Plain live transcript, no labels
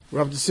We're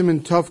up to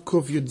Siman Tov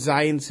Kuf Yud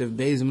Zayin Sev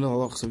Beis Min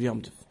Halachos of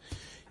Yom Tov.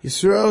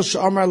 Yisrael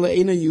she'amar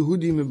le'ena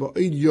Yehudi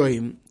meba'id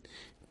yoyim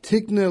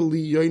tikna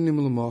li yoynim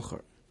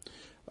l'machar.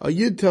 A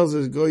Yid tells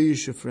his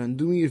goyish friend,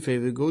 do me a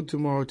favor, go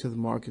tomorrow to the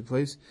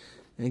marketplace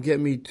and get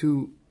me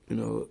two,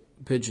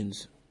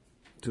 pigeons,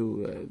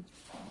 two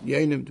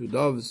yoynim, two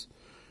doves.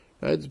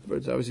 Right?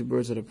 It's obviously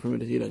birds that are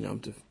permitted to eat on Yom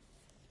Tov.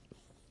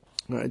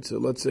 Right? So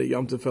let's say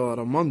Yom Tov fell out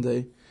on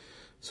Monday,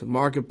 so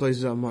marketplace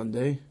is on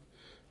Monday.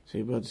 So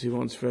he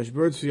wants fresh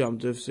birds for Yom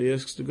Tov, so he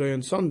asks the guy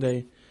on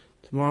Sunday,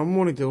 tomorrow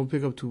morning they will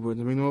pick up two birds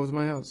and bring them over to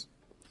my house.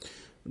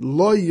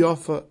 Lo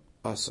yafa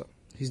asa.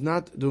 He's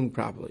not doing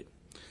properly.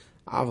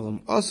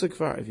 Avalam asa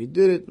kvar. If he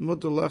did it,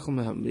 mutar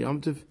lechem mehem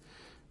Yom Tov,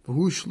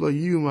 v'hu shlo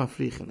yu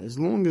mafrichen. As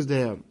long as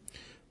they are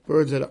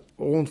birds that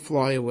won't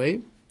fly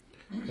away,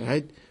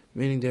 right?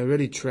 Meaning they're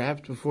already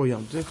trapped before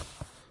Yom Tov.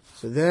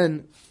 So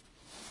then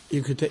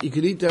you could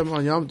eat them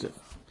on Yom Tov.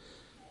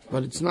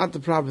 But it's not the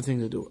proper thing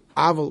to do.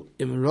 Aval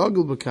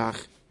imragul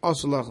b'kach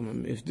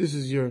asalachem. If this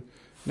is your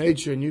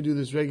nature and you do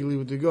this regularly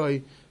with the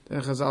guy,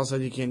 then Chazal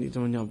said you can't eat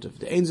them on Yom Tov.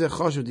 The ein zeh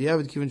chashuv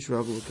diavad kivin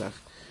shragul b'kach.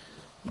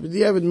 But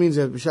diavad means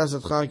that b'shas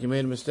atchak you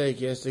made a mistake.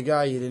 You asked the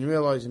guy, you didn't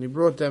realize, and he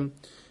brought them.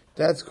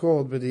 That's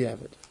called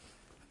b'diavad.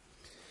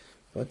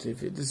 But if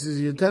this is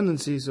your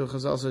tendency, so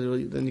Chazal said,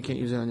 well, then you can't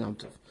use it on Yom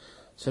Tov.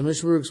 So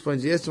Mishmur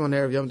explains, he asked him on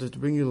Erev Yom Tov to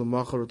bring you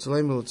l'machar or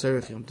tzaleim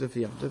l'tzerich Yom Tov for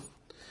Yom Tov.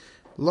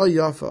 Lo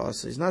yafa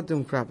asa. He's not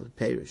doing properly.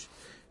 Perish.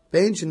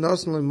 Bein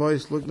shenasan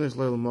le'mois luknes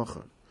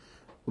le'l'machar.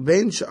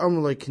 Ubein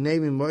she'amr le'knei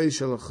mois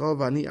shelacha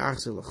v'ani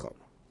achzeh lecha.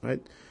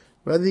 Right?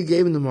 Whether he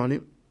gave him the money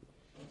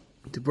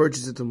to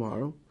purchase it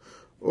tomorrow,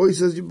 or he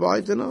says you buy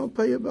it, then I'll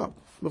pay you back.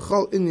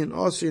 B'chal Indian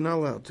asa, you're not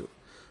allowed to.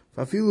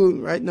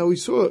 Right now we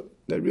saw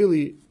that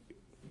really,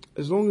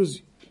 as long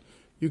as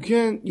you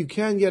can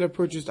get a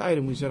purchased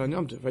item, we said on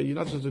Yom Tov, right? You're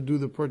not supposed to do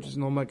the purchase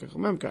in Olmeka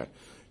Chamemkar.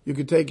 You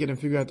could take it and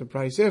figure out the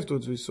price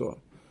afterwards, we saw.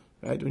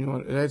 Right? When you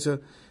want, right? So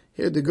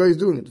here the guy is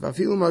doing it. Even if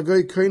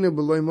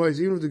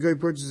the guy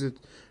purchases it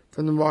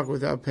from the market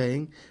without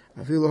paying,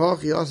 right?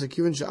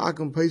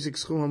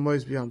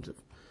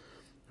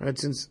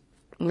 Since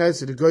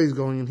the guy is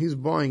going and he's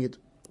buying it,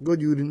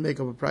 good you didn't make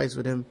up a price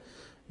with him.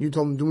 You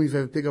told him, do me a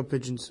favor, pick up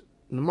pigeons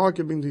in the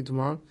market, bring them to you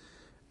tomorrow.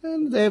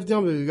 And they have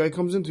Yom Tov, the guy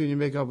comes into you and you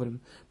make up with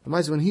him.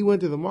 But when he went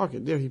to the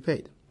market, there he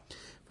paid.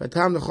 By the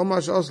time the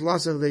Chomash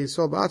also they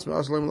saw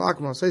Ba'atzma, Asalaim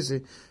Lakma, say,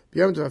 so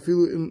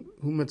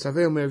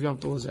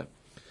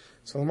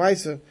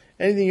Lamaisa,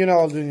 anything you're not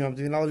allowed to do in Yom Tov,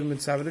 you're not allowed to do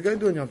mitzvah the guy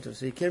doing Yom Tov.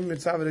 So you came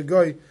mitzvah the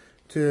guy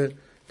to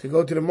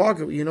go to the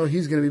market,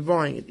 he's going to be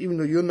buying it, even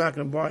though you're not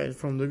going to buy it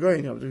from the guy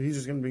in Yom Tov. He's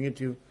just going to bring it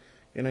to you,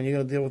 and you're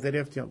going to deal with it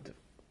after Yom Tov.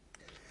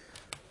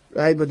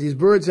 Right, but these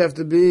birds have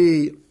to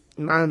be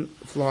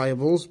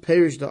non-flyables.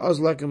 Perish the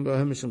azlakim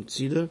b'hamisham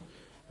tzida.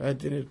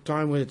 Right, in a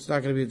time when it's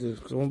not going to be,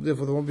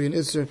 therefore there won't be an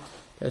isser.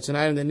 That's an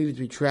item that needed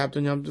to be trapped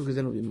on Yom Tov, because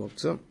then it'll be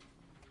muktzah.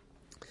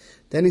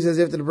 Then he says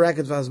after the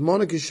brackets,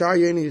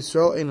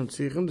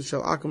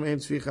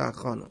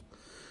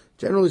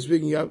 generally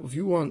speaking, if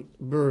you want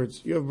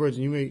birds, you have birds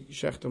and you make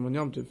shech them on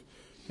Yom Tov,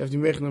 you have to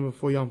make them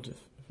before Yom Tov.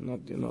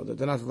 Not, that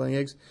they're not laying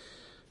eggs.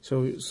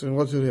 So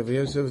what do we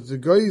have? So if the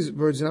guy's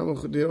birds they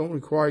don't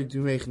require you to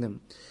make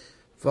them.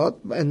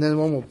 And then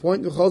one more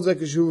point, it has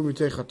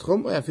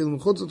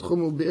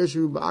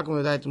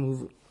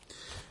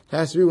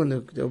to be when they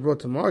were brought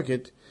to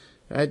market,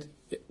 right?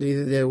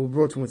 They were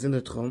brought from within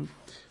the Tchum,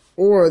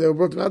 or they were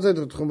brought from outside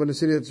the Tchum, but in a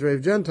city that's very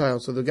Gentile.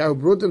 So the guy who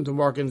brought them to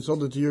market and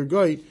sold it to your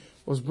guy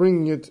was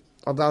bringing it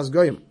al das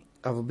goyim.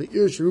 If the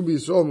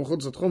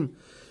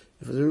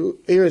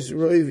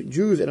Eretz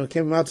Jews and it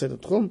came from outside the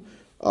Tchum,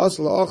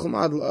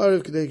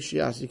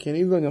 you can't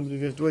even go on Yom Tov.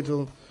 You have to wait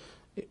till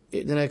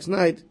the next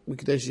night.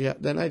 If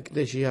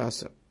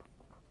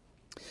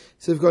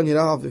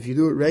you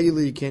do it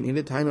regularly, you can't eat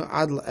it. Time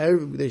adl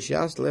erev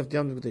b'kedei left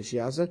Yom Tov b'kedei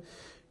shiyasa.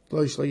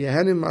 So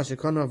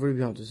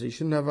you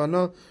shouldn't have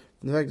anah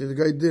from the fact that the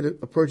guy did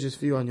a purchase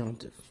for you on Yom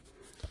Tov,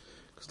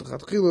 because the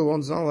Chatchila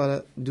one's not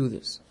allowed to do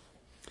this.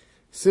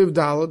 Siv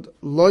Dalad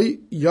loy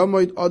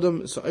yamoid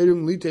adam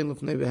sa'irim litein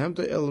lefnei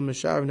behemta el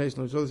meshav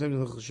neisno. So the same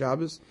thing in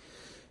Shabbos.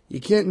 You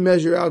can't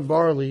measure out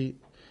barley.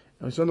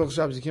 And so in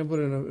Shabbos you can't put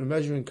it in a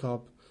measuring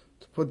cup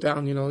to put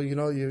down.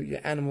 Your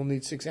animal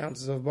needs 6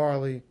 ounces of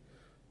barley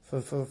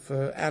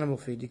for animal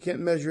feed. You can't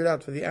measure it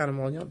out for the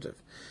animal on Yom Tov,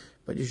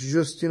 but you should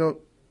just give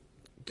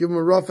them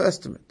a rough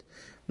estimate.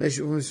 When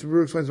you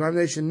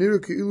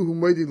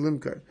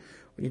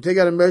take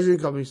out a measuring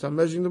cup and you start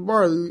measuring the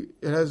barley,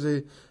 it has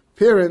the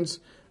appearance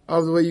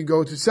of the way you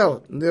go to sell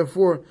it, and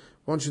therefore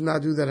one should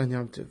not do that on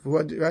Yom Tov.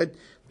 Right?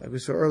 Like we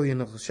saw earlier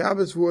in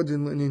Shabbos,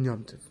 in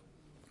Yom Tov.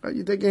 Right?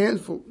 You take a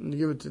handful and you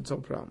give it to its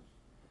own problem.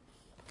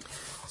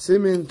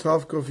 Simin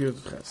Tov Kof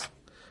Yotches.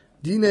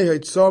 Dine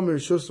Haitzam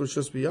Rishus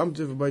Rishus B'Yom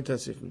Tov V'Bay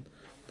Tasifin.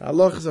 The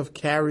halachas of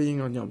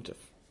carrying on Yom Tov.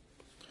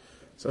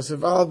 So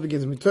Seval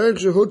begins Mitoich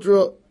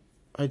Shehutra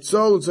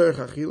Haitzal Utzerich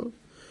Achila.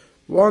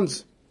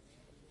 Once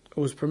it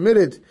was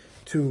permitted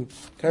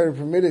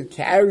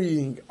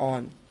carrying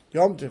on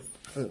Yom Tov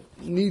for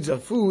needs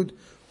of food,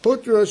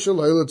 Hutra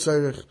Shalayla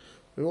Tzerich.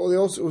 It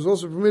was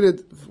also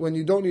permitted when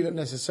you don't need it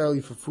necessarily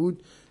for food.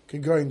 You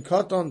can go in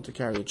katan to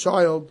carry a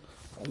child,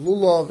 a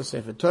lulav, a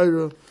sefer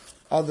Torah,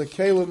 other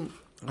kelim,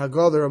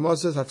 hagad,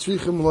 ramasas,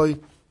 hatzrichim loy,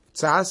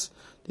 tzas.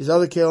 These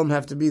other kelim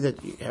have to be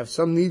that you have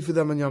some need for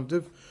them on Yom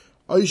Tov.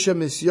 Oisha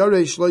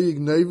misyareish lo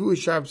yignevu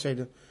sharp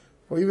seder.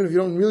 Or even if you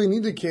don't really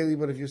need the keli,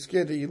 but if you're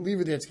scared that you leave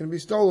it there, it's going to be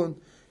stolen,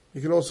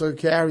 you can also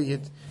carry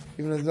it,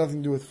 even if it has nothing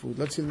to do with food.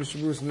 Let's see the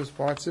Mishnah Berurah in this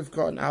part.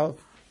 Sivka and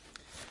Aleph.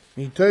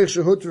 Mitoich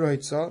shehut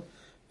roitza.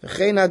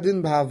 V'chein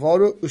adin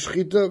b'havaru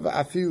u'shchita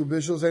v'afi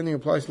u'bishul. Same thing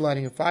applies to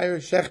lighting a fire,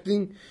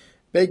 shechting,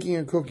 baking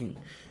and cooking.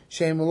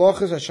 Shein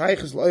melachas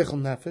ha'shaychas l'oichel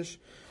nefesh.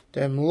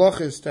 The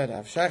melachas that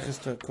have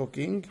shaychas to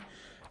cooking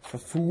for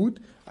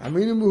food.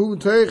 Aminim b'hu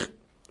mitoich.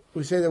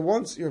 We say that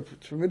once you're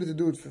permitted to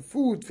do it for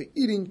food, for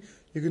eating,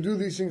 you can do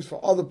these things for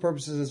other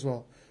purposes as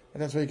well.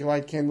 And that's why you can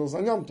light candles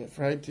on Yom Tov,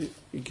 right?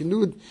 You can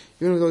do it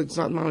even though it's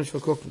not mamish for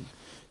cooking.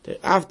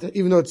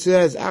 Even though it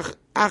says, for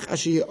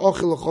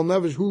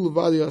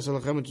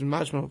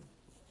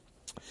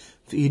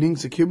eating,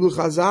 so Kibbul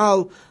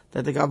Chazal,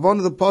 that the Gavon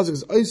of the Pasuk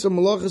is Oisa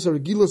Malachas or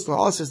Gilas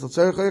La'asis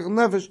L'Tzerech Eichel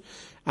Nefesh,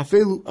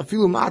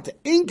 Afilu Ma'ata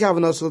Ein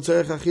Kavanas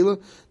L'Tzerech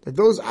Achila, that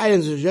those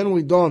items are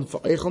generally done for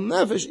Eichel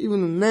Nefesh,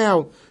 even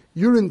now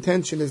your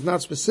intention is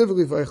not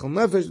specifically for Eichel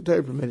Nefesh, the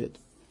Torah permitted.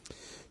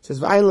 It says,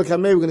 we're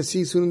going to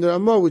see soon in the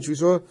Ramah, which we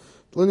saw,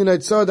 that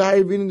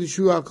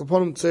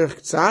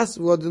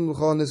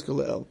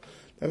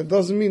it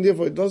doesn't mean,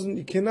 therefore,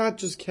 you cannot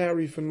just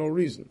carry for no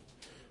reason.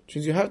 Which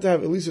means you have to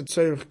have at least a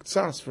tzerich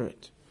ktsas for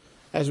it.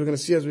 As we're going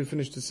to see as we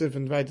finish the sif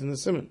and write in the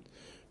simon.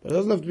 But it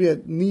doesn't have to be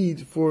a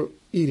need for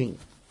eating.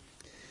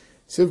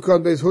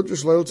 Sivkad beis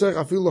hutrish loyal tzerich,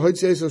 I feel the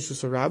hoitzies is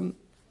just a rabbin.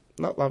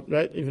 Not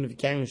right, even if you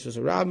carry it's just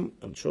a rabbin,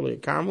 and surely a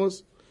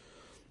karmelis.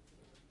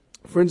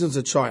 For instance,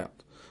 a child.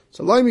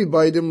 So loimi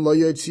baidim lo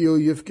yotziu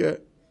yifke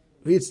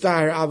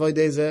v'yitztahir avay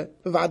deze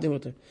v'vadim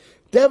muter.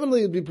 Definitely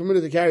it'd be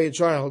permitted to carry a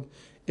child.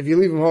 If you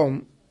leave him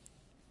home,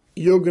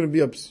 you're going to be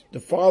the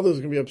father's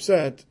going to be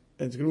upset,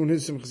 and it's going to ruin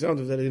his simchas yom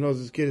tov that he knows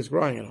his kid is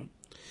crying at home.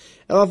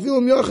 You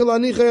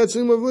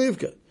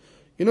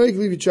know you can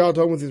leave your child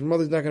home with his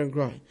mother's not going to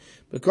cry.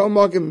 But the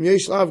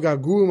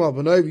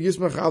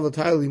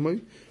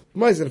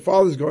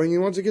father's going, he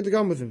wants a kid to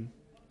come with him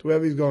to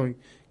wherever he's going.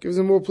 Gives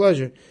him more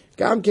pleasure.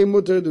 Gam came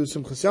mutter do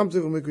simchas yom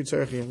tov and mikveh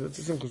tzarech hayim. That's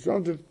a simchas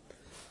yom tov.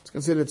 It's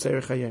considered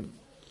tzarech hayim.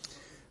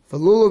 For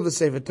lulav the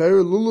sefer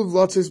Torah, lulav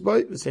lotzis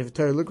by the sefer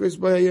Torah likris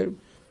by hayim.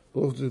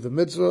 Lulav to do the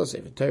mitzvah,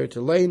 sefer Torah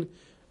to lane.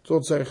 It's all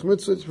tzarech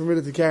mitzvah. It's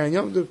permitted to carry on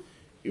yom tov,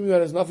 even though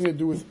it has nothing to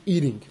do with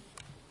eating.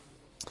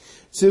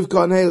 Siv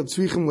kanei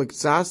tzvichim like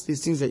tzas.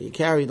 These things that you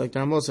carry, like the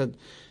Rambam said,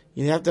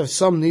 you have to have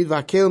some need.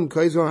 Vakelim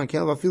koizor and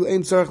kelim vafil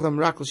ein tzarech lam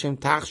rak l'shem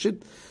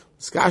tachshit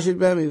skashit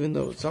bem. Even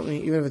though it's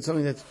something, even if it's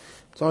something that's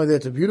it's only there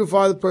to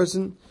beautify the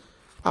person.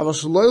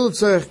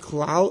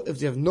 If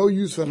they have no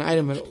use for an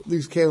item, at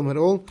least kelim at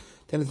all,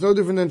 then it's no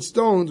different than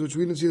stones, which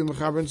we didn't see the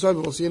mechaber inside,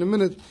 but we'll see in a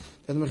minute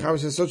that the mechaber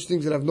says such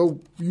things that have no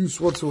use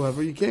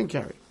whatsoever, you can't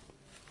carry.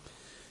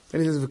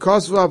 Then he says,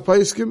 because of our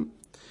paiskim,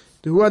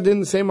 the huadin,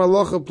 the same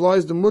halacha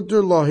applies, the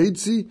mutter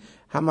lahidzi,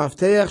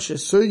 hamafteach,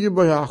 shesuyi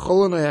b'ha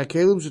acholon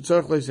ha-kelim,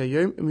 shetzarech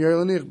le'isayim, im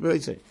yorlanich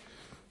b'leisay.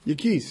 Your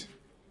keys.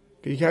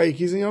 Can you carry your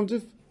keys in Yom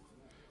Tov?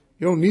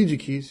 You don't need your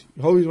keys.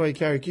 The whole reason why you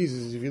carry keys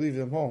is if you leave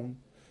them home.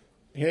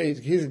 Here,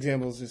 his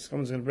example is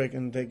someone's going to break in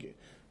and take it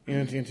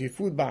into your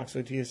food box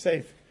or to your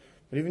safe.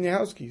 But even your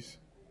house keys.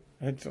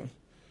 Right? So,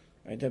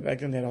 back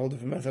then they had a whole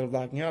different method of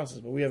locking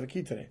houses, but we have a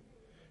key today.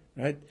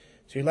 Right?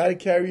 So you're allowed to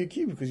carry your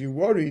key because you're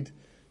worried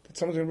that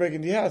someone's going to break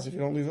into your house if you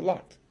don't leave it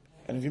locked.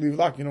 And if you leave it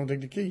locked, you don't take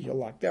the key, you're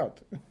locked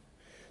out.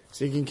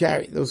 So you can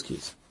carry those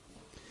keys.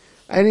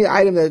 Any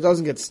item that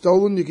doesn't get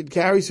stolen, you can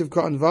carry,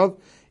 sivkot and vav.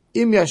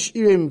 Im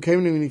yashirim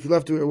kainim, if you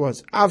left it where it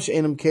was. Av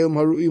she'enam kelim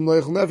haru'im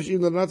loyachal nefesh,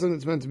 even though not something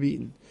that's meant to be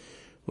eaten.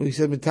 When he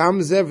said, "Mitam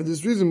zeh," for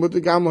this reason, but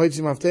the gam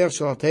lohitzim afteach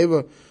shal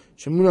teva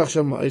shemunach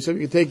shama. So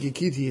you can take your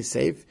key to your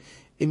safe.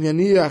 Im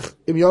yaniach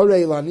im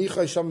yorei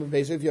lanicha shama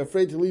beis. If you're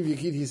afraid to leave your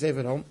key to your safe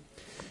at home,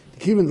 the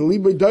key in the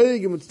libay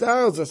doyeg and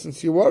tzarels us,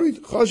 since you're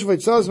worried. Choshev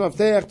itzaz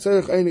mafteach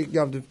tzarech einik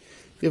yom tov.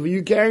 If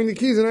you carrying the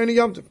keys in einik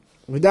yom tov,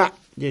 with that,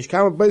 yesh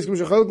kama beiskim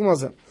shachol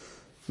kumasa.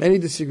 Many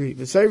disagree.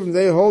 The Seifim,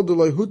 they hold the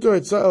loyhuter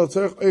etzah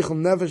tzarech eichel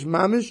nefesh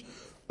mamish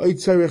oy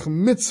tzarech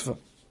mitzvah.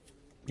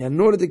 And in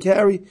order to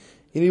carry,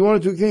 you need one or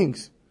two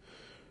things.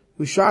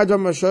 Which means it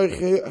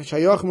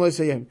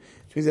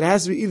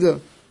has to be either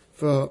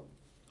for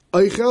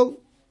eichel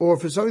or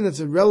for something that's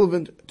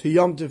irrelevant to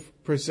Yom Tov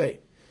per se.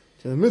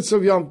 To the mitzvah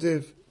of Yom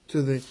Tov,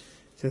 to the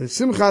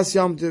simchas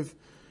Yom Tov,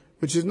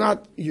 which is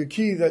not your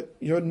key that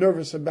you're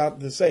nervous about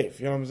the safe.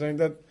 You know what I'm saying?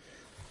 That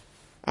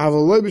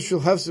Avalobish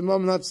have some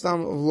mom, not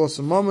stam of loss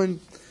of mammon,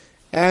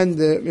 and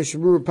the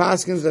Mishnah Berurah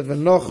paskins that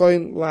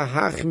v'nochoin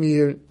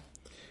lahachmir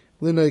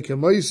l'nei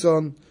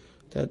kamoison,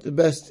 that the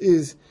best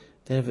is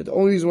that if the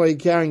only reason why you're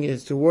carrying it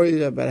is to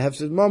worry about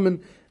hefsed mammon,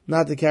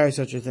 not to carry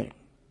such a thing.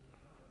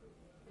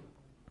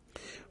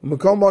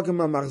 Machzorim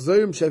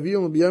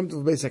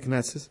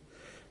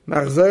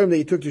that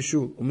you took to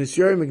shul, or if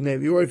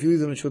you leave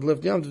them and should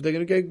left yom, they're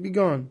going to be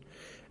gone.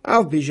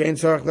 Even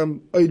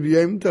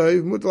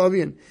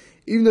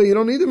though you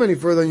don't need them any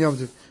further than Yom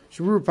Tov.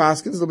 Shabur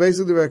Paskins, so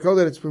basically the code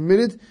that it's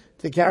permitted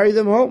to carry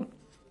them home.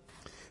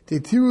 We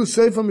permitted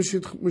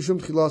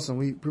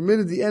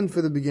the end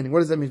for the beginning. What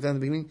does that mean for the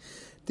beginning?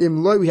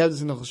 We have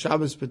this in the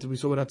Shabbos, but we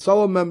saw with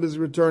Hatzalah members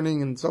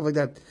returning and stuff like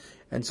that.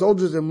 And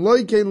soldiers, if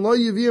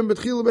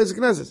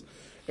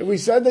we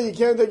said that you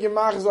can't take your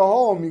machzor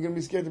home, you're going to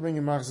be scared to bring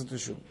your machzor to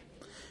shul.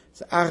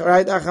 So,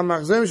 right, but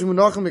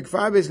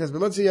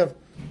let's say you have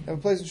a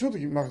place in shul to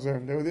keep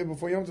machzor. They were there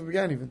before Yom Tov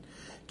began even.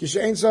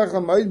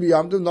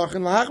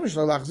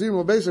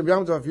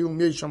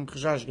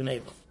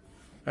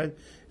 Right?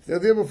 If they're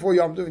there before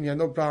Yom Tov and you have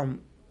no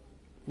problem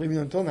leaving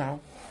them until now,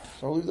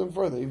 so leave them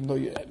further, even though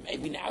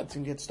maybe now it's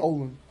going to get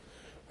stolen.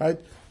 Right?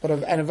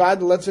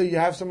 But let's say you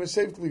have somewhere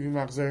safe to leave your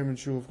machzerim in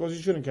shul. Of course,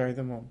 you shouldn't carry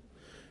them home.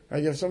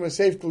 Right? You have somewhere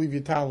safe to leave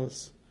your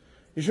talis.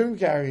 You shouldn't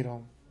carry it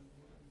home.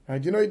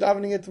 Right? You know you're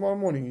davening it tomorrow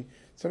morning.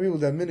 Some people,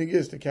 their minig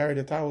is to carry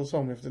the talis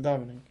home after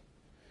davening.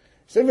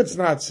 So if it's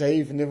not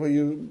safe, and therefore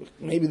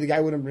maybe the guy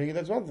wouldn't bring it,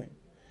 that's one thing.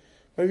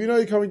 But if you know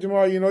you're coming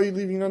tomorrow, you know you're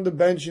leaving it on the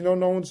bench, you know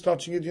no one's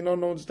touching it, you know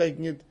no one's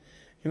taking it,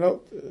 you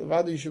know,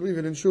 rather you should leave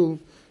it in shul.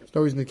 There's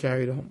no reason to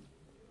carry it home.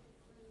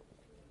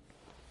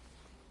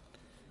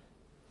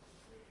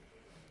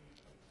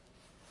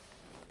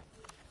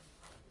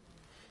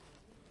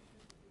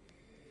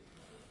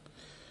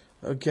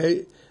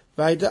 Okay,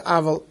 weiter,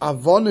 aval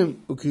avonim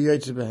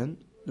ukiyotze behen.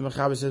 The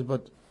Mechaber says,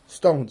 but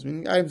stones,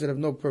 meaning items that have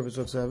no purpose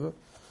whatsoever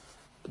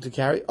to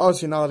carry,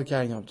 also you're not allowed to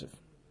carry Yom Tov.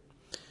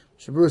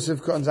 Shabur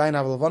Sivka and Zayin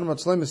aval avonim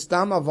atzleim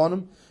stam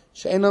avonim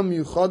she'enam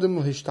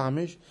yuchadim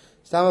l'hishtamish,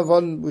 stam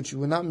avonim which you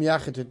were not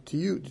miyachet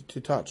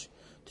to touch,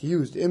 to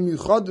use. The im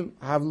yuchadim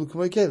have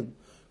l'kumay kelim,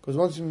 because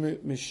once you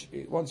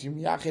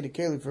miyachet a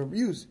keli for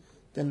use,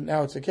 then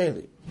now it's a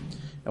keli,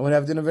 and would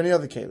have din of any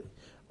other keli.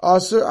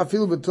 Also, I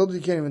feel but told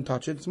you can't even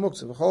touch it. It's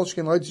muktzah. The whole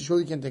shkin lights you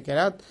surely can't take it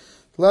out.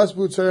 The last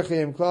boot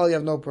tzarechayim klal you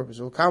have no purpose.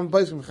 It will come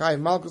place from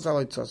chayim malchus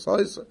al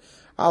hoitza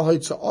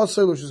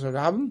also which is a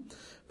rabbim.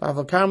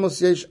 V'aval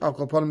karmos yesh al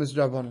kolponim is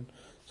drabanan.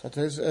 So it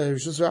is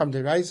rishus rabbim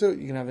deraisa.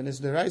 You can have an is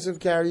deraisa of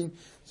carrying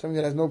something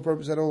that has no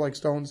purpose at all, like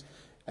stones,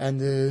 and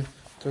to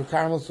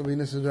karmos will be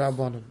nis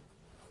drabanan.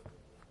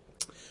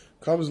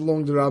 Comes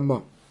along the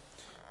Ramah.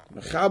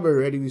 Mechaber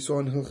already we saw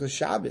in Hilchas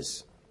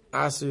Shabbos.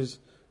 Asers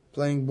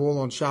playing ball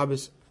on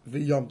Shabbos.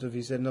 Yom Tov,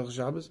 he said Hilchas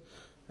Shabbos,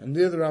 and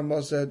there the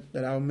Ramah said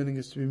that our meaning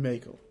is to be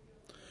mekel.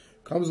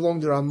 Comes along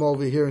the Ramah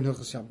over here in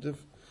Hilchas Yom Tov.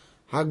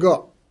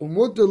 Haga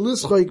umuter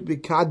lischoik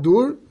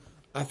bikadur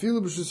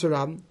afilu b'shus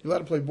harabim. You're allowed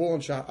to play ball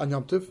on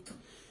Yom Tov,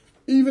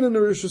 even in the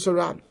rishus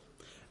harabim.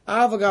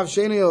 Avagav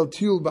sheni el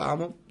tiul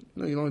ba'ama.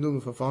 No, you're only doing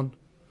it for fun.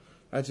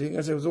 I say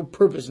there's no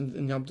purpose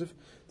in Yom Tov.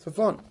 It's for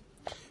fun.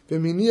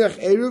 V'miniach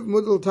erev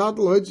mudel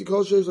tatel hoitzi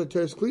kol sheis like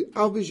teres kli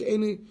av bish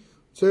eni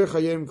tzerich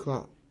hayem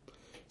klal.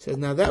 Says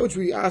now that which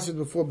we asked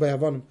before by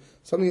Avonim,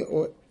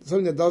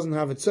 something that doesn't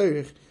have a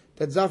tzerich,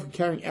 that zaf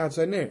carrying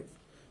outside an erev.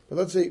 But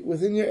let's say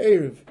within your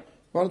erev, you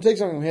want to take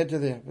something from here to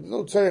there, but there's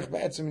no tzerich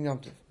by etzem in Yom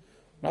Tov.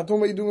 Not talking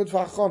about you doing it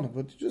for achana,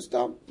 but just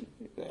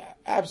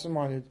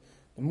absent-minded,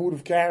 the mood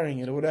of carrying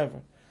it or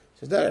whatever.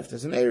 Says that if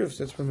there's an erev,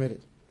 that's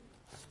permitted.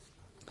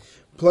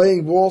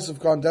 Playing balls of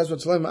contest,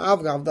 what's even though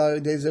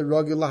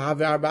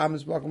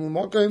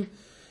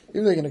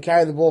you're going to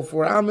carry the ball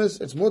 4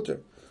 amas, it's mutter.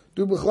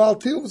 Do b'chlal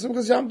til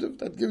v'simchas Yom Tov.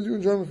 That gives you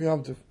enjoyment for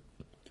Yom Tov.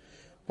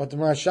 But the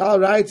Marshal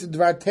writes,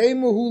 Dvar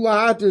Tema hu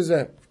lahater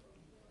zeh.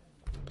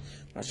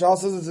 Marshal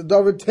says it's a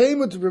Dvar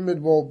Tema to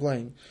permit ball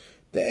playing.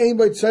 The aim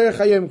by tzarech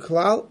hayem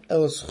klal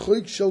el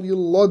schuyk shel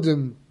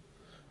yilodim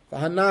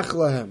v'hanach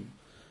lahem.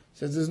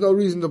 Says there's no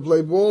reason to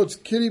play ball. It's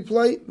kiddie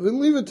play. We'll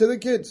leave it to the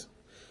kids.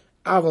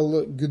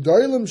 Aval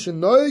gedoylem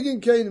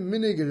shenoigen kein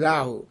minig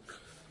rahu.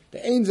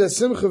 The aim zeh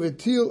simcha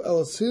v'til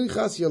el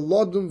silchas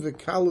yilodim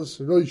v'kalas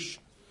roish.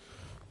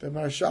 The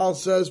Marshal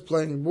says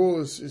playing ball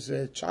is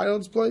a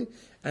child's play,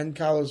 and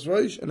kalos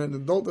roish, and an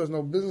adult has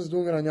no business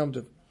doing it on Yom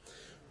Tov.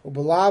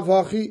 Ubalav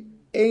hachi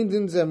ein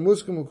din zeh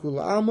muskim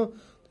ukula ama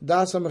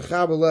das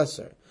mechaber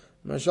lesser.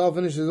 Marshal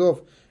finishes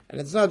off, and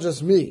it's not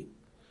just me.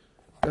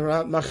 The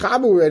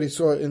Mechaber already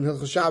saw it in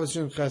Hilchas Shabbos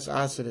and Ches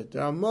Asid it. The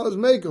Ramah is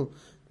mekel.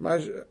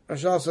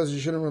 Marshal says you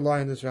shouldn't rely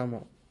on this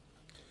Ramah.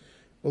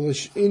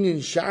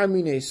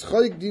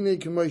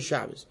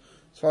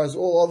 As far as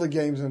all other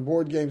games and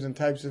board games and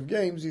types of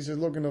games, he says,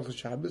 look in Hilchas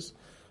Shabbos.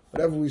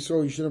 Whatever we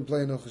saw, you shouldn't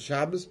play in Hilchas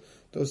Shabbos.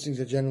 Those things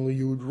that generally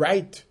you would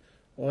write,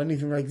 or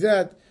anything like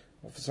that,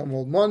 or for some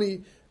old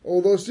money,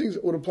 all those things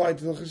would apply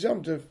to Hilchas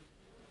Yom Tov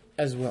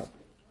as well.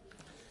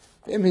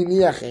 You have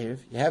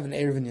an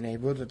Erev in your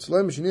neighborhood. It says,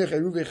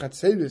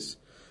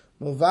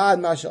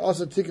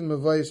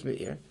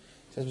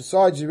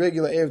 besides the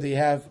regular Erev that you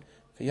have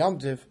for Yom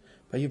Tov,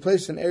 but you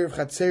place an Erev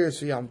Chatzeris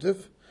for Yom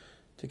Tov,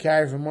 to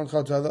carry from one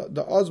chotz to the other.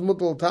 The oz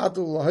mutal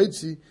tatul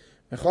lahoitzi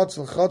mechotz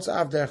l'chotz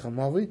av derech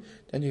hamavi.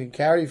 Then you can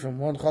carry from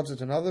one chotz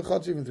to another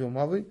chotz, even to a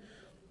mavi.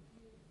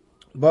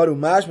 Baru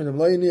mash mit dem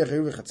loyni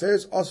achiv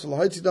chatzeres oz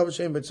lahoitzi davar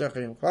shein betzach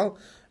yom klal.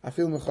 I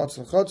feel mechotz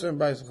l'chotz and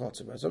b'ayis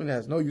l'chotz. But something that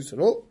has no use at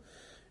all.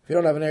 If you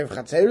don't have an erev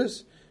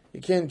chatzeres,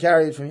 you can't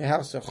carry it from your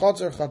house to a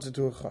chotzer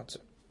to a chotzer.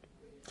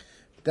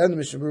 Then the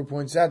Mishnah Berurah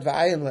points out,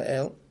 v'ayin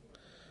le'el,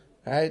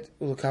 right?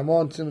 Will come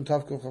on to the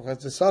tavkuf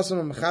chachatz. The sasam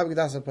and mechav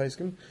gedas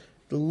apaiskim.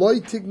 The loy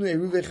tignu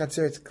eruve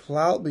chatzeres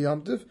klal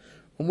b'yamtiv.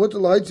 Umut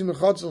loy tignu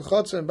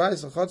chotzer and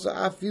bayis chotzer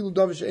afilu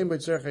davish ein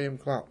b'tzerich hayim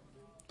klal.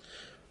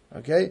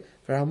 Okay?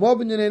 V'hamor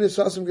b'nyanei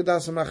sasam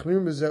gedas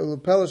amachmir b'zeh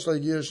ulepelish lo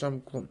yigir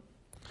sham klum.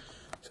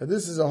 So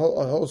this is a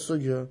whole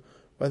sugya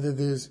whether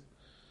there's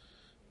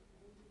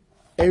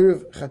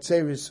eruv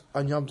chatzeres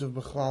on Yom Tov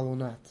b'chlal or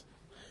not.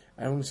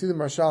 And we'll see the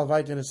Marshal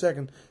Vayt in a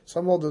second.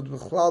 Some hold that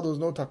b'chlal there is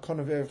no takon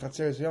of eruv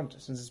chatzeres Yom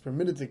Tov, since it's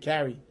permitted to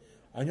carry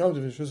on Yom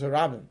Tov. It's just a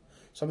rabbin,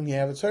 something you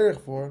have a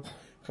tzarech for.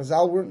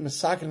 Chazal weren't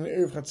mesakin an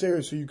eruv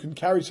chatzeres, so you can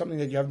carry something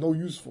that you have no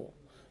use for.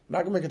 I'm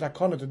not going to make a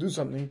takon to do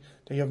something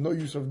that you have no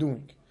use of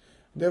doing.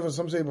 And therefore,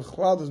 some say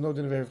b'chlal there's no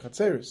din of eruv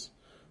chatzeres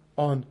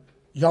on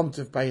Yom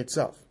Tov by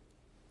itself.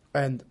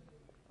 And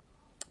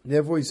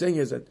therefore, he's saying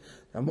is that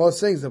Amos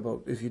saying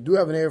about if you do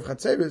have an eruv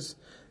chatzeres,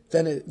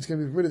 then it's going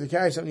to be permitted to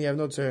carry something you have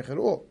no tzarech at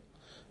all.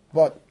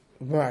 But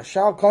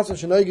Marshal Kosav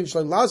Shenoigin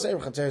Shloi Las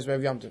eruv chatzeres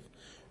be'eruv Yom Tov.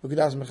 Look at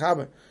that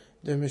Mechaber.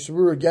 The Mishnah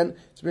Berurah again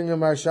is bringing a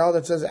Marshal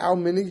that says our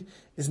minig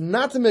is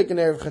not to make an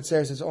eruv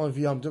chatzeres that's only for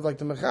Yom Tov, like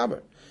the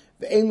Mechaber.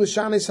 The ein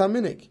l'shanes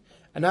haminig,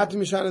 and not to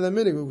mishane the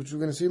minig, which we're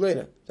going to see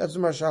later. That's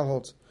what Marshal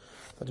holds.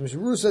 But the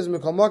Mishnah Berurah says,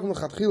 "Mikol makom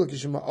l'chatchila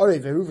kishma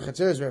orev eruv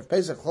chatzeres be'eruv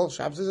Pesach chol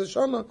Shabbos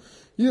Hashana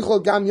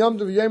yichol gam Yom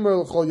Tov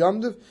yemer l'chol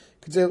Yom Tov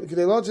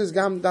k'dei lo tzis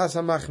gam das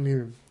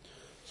hamachmirim."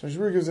 So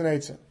Mishnah Berurah gives an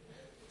eitzah.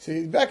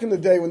 See, back in the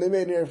day when they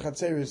made an eruv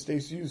chatzeres, they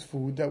used to use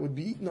food that would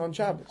be eaten on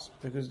Shabbos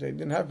because they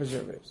didn't have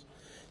preservatives.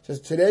 It says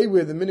today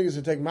where the minig is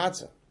to take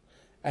matzah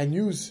and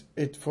use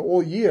it for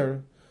all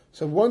year.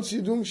 So once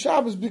you're doing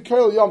Shabbos, be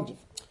careful Yom Tov,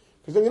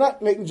 because then you're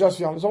not making just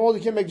for Yom Tov. So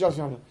you can't make just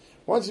for Yom Tov.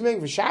 Once you're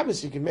making for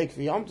Shabbos, you can make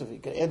for Yom Tov. You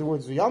can add the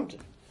words for Yom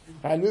Tov,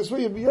 and this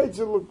way you'll be able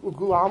to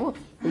l'kulama.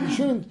 But you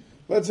shouldn't.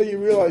 Let's say you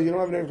realize you don't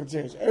have an eruv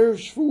chatzeres. Erev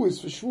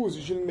Shavuos for Shavuos,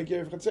 you shouldn't make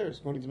eruv chatzeres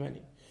according to many.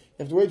 You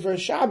have to wait for a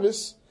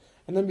Shabbos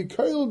and then be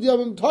careful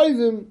Yom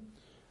Tovim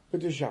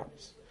with your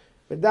Shabbos.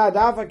 But da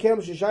dafa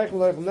kem sheshayich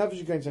l'lechem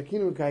nefesh yikain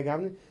sakinu v'kai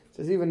gamni.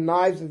 Says even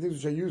knives and things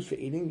which are used for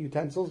eating,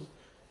 utensils.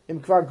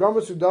 Im kvar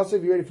grama sudasev,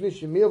 if you already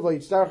finished your meal,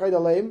 v'yitztar chayda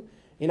leim,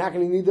 you're not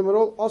going to need them at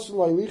all. Also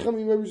lo'ilicham,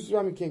 you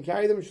can't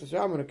carry them,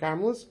 shesram and a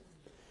carmelist.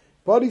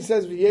 But he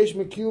says, v'yesh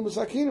mekilim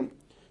b'sakinim.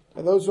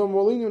 And those who are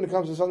more lenient when it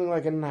comes to something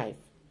like a knife.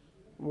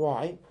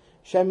 Why?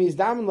 Shemi is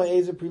damen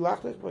la'ezeh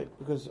prilachlich,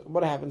 because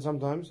what happens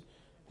sometimes,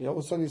 all of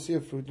a sudden you see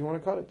a fruit, you want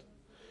to cut it.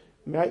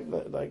 Right?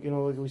 Like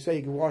we say,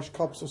 you can wash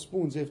cups or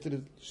spoons after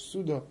the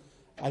Suda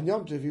on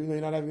Yom Tov, even though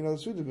you're not having another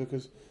Suda,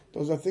 because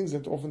those are things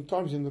that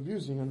oftentimes you end up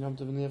using on Yom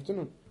Tov in the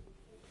afternoon.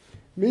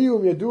 If you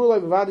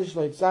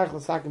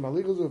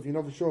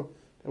know for sure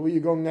that where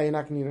you're going now, you're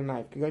not going to need a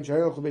knife.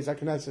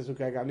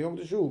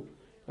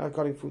 Not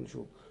cutting fruit in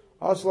shul.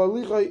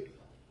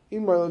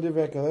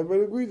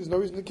 Everybody agrees, there's no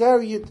reason to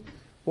carry it.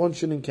 One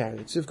shouldn't carry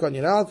it.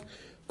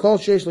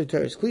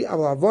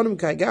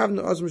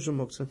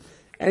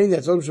 Anything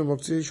that's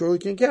muktzah, you surely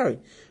can carry.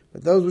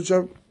 But those which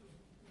are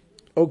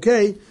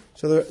okay,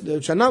 so the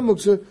which are not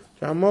muktzah,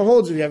 Rambam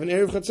holds if you have an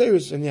eruv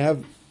chatzeres and you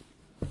have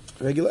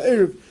regular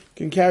eruv,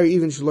 can carry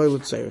even shaloi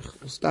l'tzerich.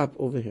 We'll stop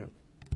over here.